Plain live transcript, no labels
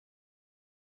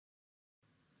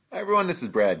Hi everyone, this is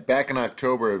Brad. Back in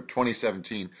October of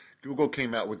 2017, Google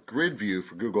came out with Grid View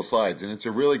for Google Slides, and it's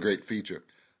a really great feature.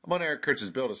 I'm on Eric Kurtz's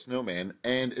Build a Snowman,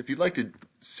 and if you'd like to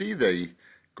see the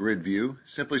Grid View,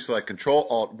 simply select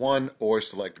Control-Alt-1 or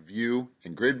select View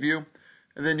in Grid View,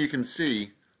 and then you can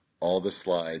see all the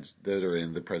slides that are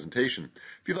in the presentation.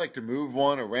 If you'd like to move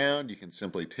one around, you can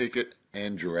simply take it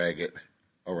and drag it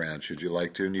around should you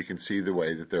like to, and you can see the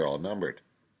way that they're all numbered.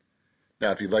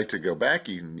 Now, if you'd like to go back,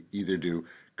 you can either do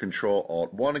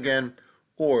Control-Alt-1 again,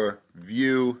 or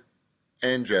View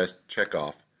and just check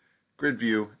off Grid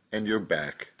View, and you're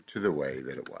back to the way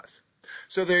that it was.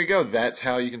 So there you go. That's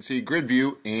how you can see Grid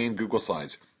View in Google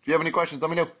Slides. If you have any questions,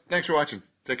 let me know. Thanks for watching.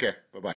 Take care. Bye-bye.